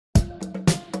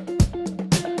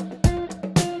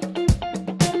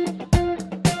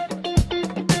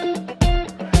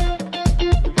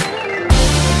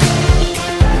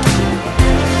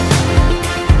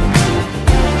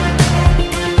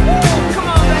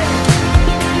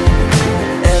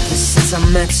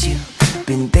likes you.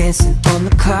 Been dancing on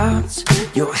the clouds,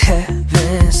 you're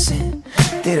heaven sent.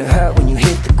 Did it hurt when you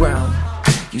hit the ground?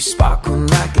 You sparkle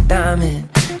like a diamond.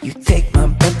 You take my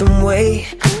breath away.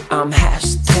 I'm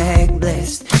hashtag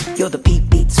blessed. You're the beat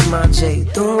to my J.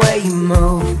 The way you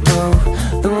move, move,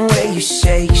 the way you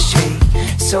shake, shake.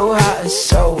 So hot and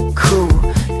so cool,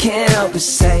 can't help but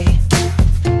say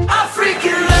I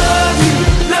freaking love you,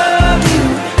 love you.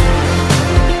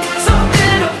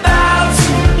 Something about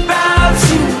you, about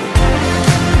you.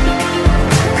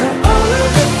 Got all of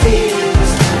the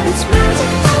feels, it's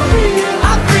magic for real.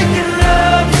 I freaking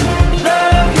love you,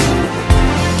 love you.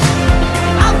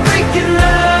 I freaking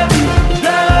love you,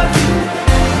 love you.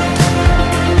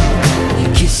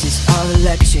 Your kiss is all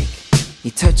electric,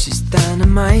 your touch is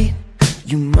dynamite.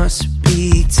 You must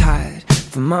be tired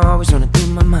from always running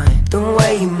through my mind. The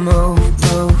way you move,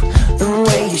 move, the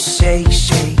way you shake,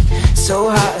 shake. So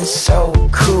hot and so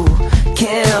cool,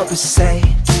 can't help but say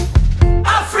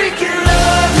I freaking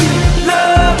love you,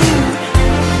 love you.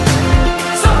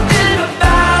 Something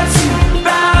about you,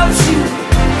 about you.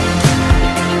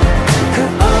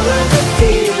 Got all of the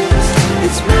feels,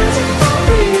 it's magic for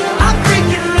real. I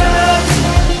freaking love you,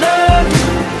 love you.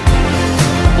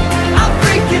 I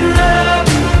freaking love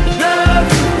you, love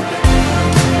you.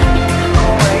 The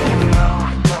way you move,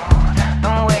 move,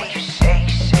 the way you shake,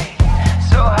 shake.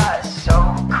 So hot, so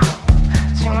cool,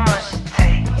 too much to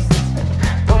taste.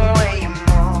 The way you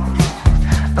move,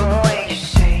 the way you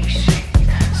shake, shake.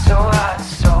 So hot,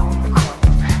 so cool,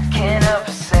 can't help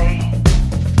but say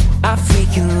I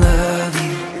freaking love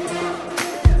you.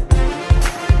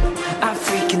 I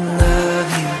freaking love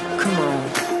you. Come on,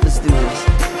 let's do this.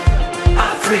 I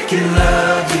freaking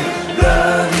love you.